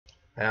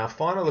Our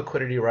final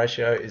liquidity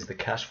ratio is the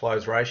cash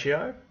flows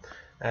ratio.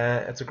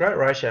 It's a great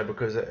ratio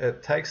because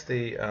it takes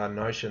the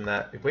notion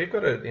that if we've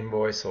got an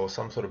invoice or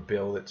some sort of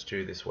bill that's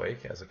due this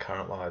week as a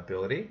current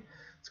liability,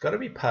 it's got to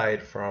be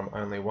paid from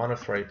only one of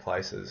three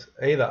places.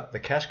 Either the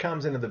cash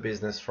comes into the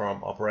business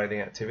from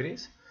operating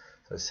activities,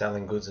 so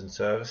selling goods and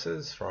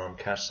services, from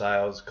cash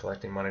sales,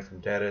 collecting money from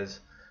debtors,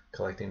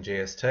 collecting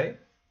GST.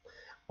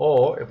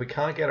 Or if we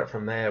can't get it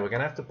from there, we're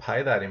going to have to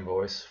pay that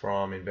invoice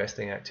from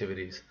investing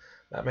activities.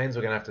 That means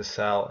we're going to have to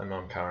sell a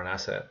non-current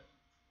asset.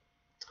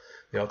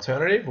 The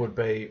alternative would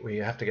be we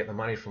have to get the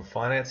money from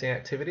financing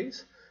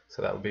activities.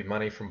 So that would be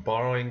money from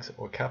borrowings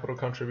or capital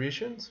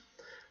contributions.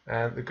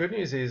 And the good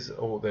news is,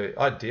 or the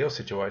ideal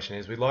situation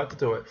is, we'd like to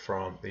do it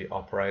from the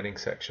operating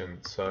section.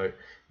 So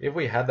if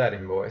we had that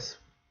invoice,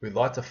 we'd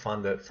like to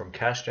fund it from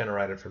cash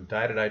generated from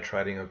day-to-day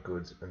trading of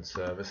goods and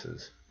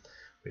services,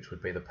 which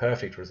would be the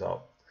perfect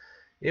result.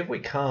 If we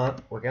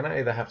can't, we're going to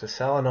either have to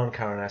sell a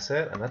non-current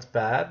asset, and that's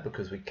bad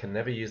because we can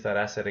never use that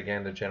asset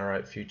again to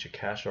generate future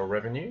cash or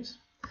revenues,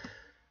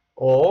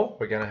 or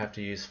we're going to have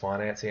to use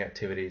financing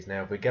activities.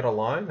 Now, if we get a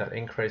loan, that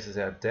increases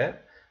our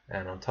debt,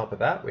 and on top of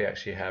that, we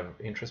actually have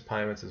interest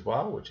payments as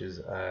well, which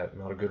is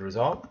not a good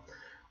result.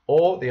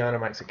 Or the owner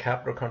makes a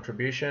capital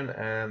contribution,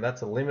 and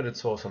that's a limited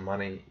source of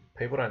money.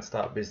 People don't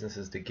start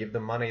businesses to give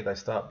them money, they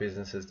start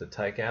businesses to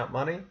take out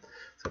money.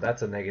 So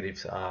that's a negative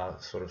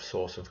sort of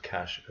source of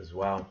cash as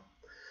well.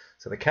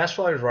 So the cash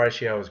flows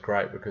ratio is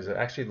great because it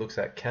actually looks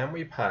at, can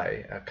we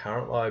pay our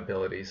current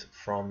liabilities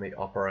from the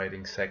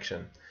operating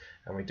section?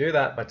 And we do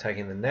that by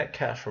taking the net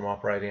cash from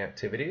operating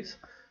activities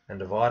and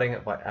dividing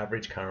it by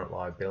average current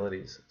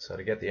liabilities. So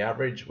to get the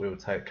average, we would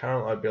take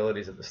current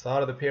liabilities at the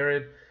start of the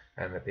period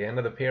and at the end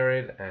of the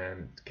period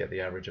and get the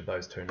average of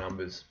those two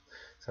numbers.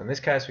 So in this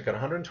case, we've got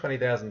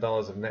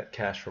 $120,000 of net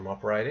cash from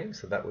operating.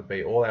 So that would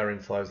be all our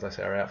inflows less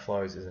our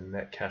outflows is a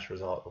net cash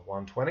result of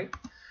 120.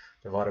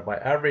 Divided by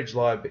average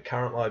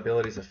current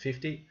liabilities of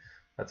 50,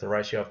 that's a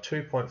ratio of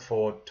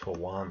 2.4 to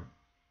 1.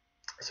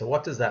 So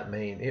what does that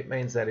mean? It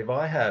means that if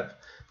I have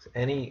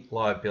any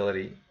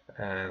liability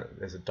and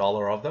there's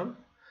 $1 of them,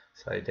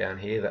 say down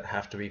here, that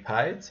have to be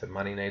paid, so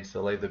money needs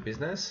to leave the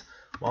business,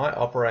 my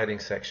operating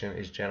section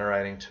is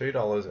generating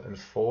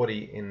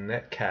 $2.40 in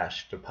net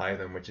cash to pay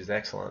them, which is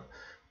excellent.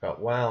 We've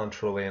got well and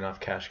truly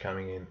enough cash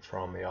coming in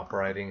from the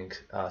operating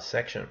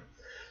section.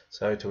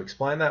 So to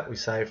explain that, we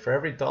say for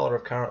every $1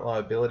 of current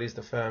liabilities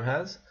the firm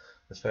has,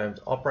 the firm's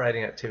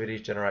operating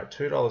activities generate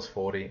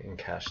 $2.40 in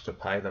cash to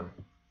pay them.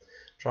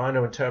 Trying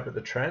to interpret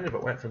the trend, if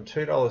it went from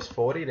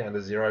 $2.40 down to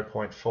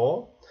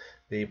 0.4,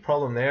 the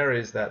problem there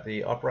is that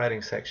the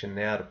operating section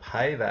now to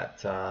pay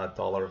that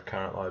 $1 of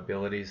current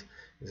liabilities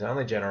is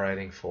only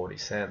generating 40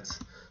 cents.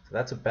 So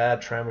that's a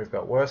bad trend. We've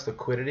got worse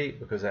liquidity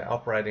because our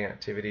operating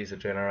activities are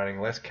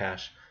generating less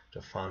cash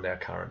to fund our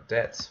current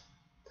debts.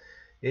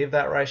 If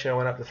that ratio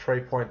went up to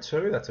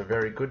 3.2, that's a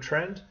very good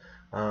trend.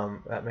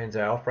 That means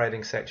our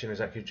operating section is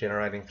actually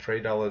generating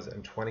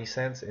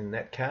 $3.20 in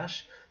net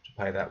cash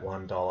to pay that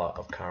 $1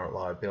 of current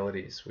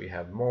liabilities. We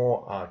have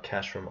more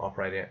cash from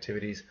operating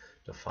activities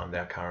to fund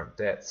our current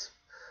debts.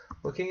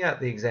 Looking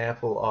at the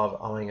example of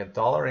owing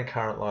 $1 in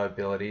current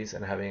liabilities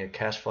and having a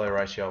cash flow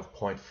ratio of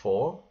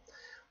 0.4,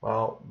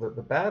 well,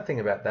 the bad thing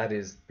about that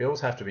is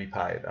bills have to be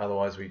paid,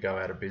 otherwise we go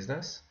out of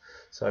business.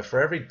 So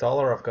for every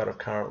 $1 I've got of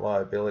current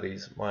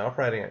liabilities, my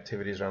operating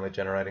activities are only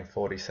generating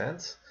 40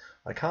 cents.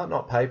 I can't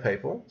not pay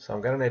people, so I'm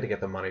going to need to get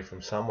the money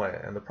from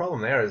somewhere. And the problem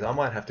there is I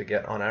might have to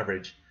get, on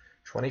average,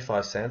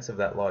 25 cents of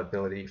that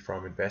liability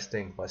from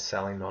investing by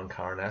selling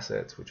non-current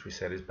assets, which we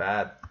said is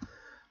bad.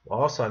 I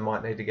also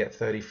might need to get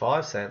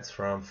 35 cents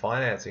from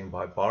financing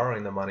by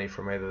borrowing the money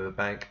from either the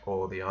bank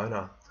or the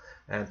owner.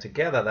 And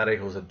together that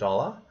equals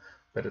 $1.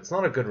 But it's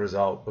not a good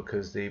result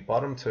because the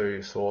bottom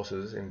two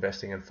sources,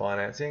 investing and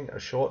financing, are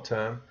short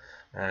term,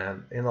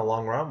 and in the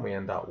long run we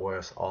end up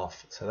worse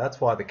off. So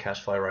that's why the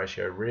cash flow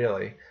ratio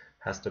really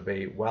has to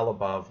be well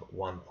above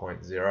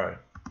 1.0.